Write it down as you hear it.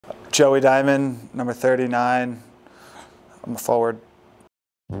Joey Diamond, number 39. I'm a forward.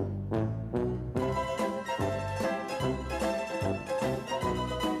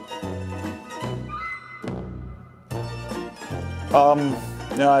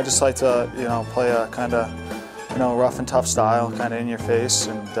 I just like to, play a kind of, rough and tough style, kind of in your face,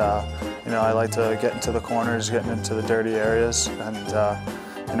 and I like to get into the corners, getting into the dirty areas, and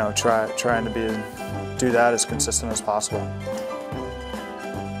trying to do that as consistent as possible.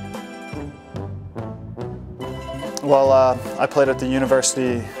 Well, I played at the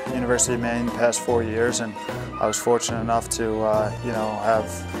University of Maine the past 4 years, and I was fortunate enough to, have,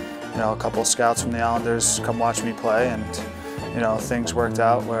 a couple of scouts from the Islanders come watch me play, and things worked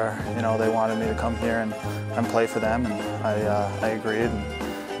out where, they wanted me to come here and play for them, and I agreed,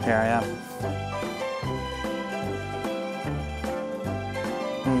 and here I am.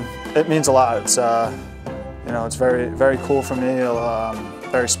 It means a lot. It's, it's very, very cool for me,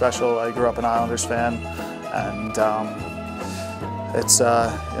 very special. I grew up an Islanders fan, and it's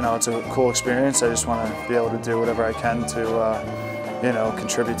a cool experience. I just want to be able to do whatever I can to,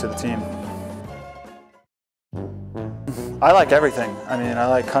 contribute to the team. I like everything. I mean, I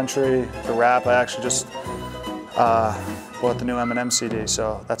like country, the rap. I actually just bought the new Eminem CD,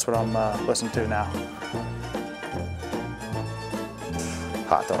 so that's what I'm listening to now.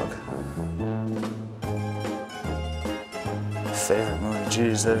 Hot Dog. Favorite movie?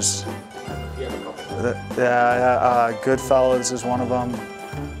 Geez, there's... Yeah, Goodfellas is one of them.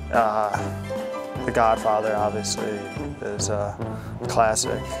 The Godfather, obviously, is a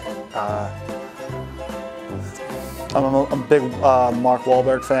classic. I'm a big Mark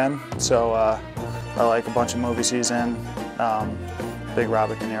Wahlberg fan, so I like a bunch of movies he's in. Big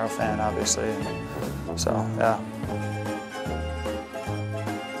Robert De Niro fan, obviously. So yeah.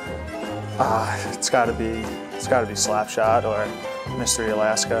 It's got to be Slapshot or Mystery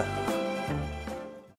Alaska.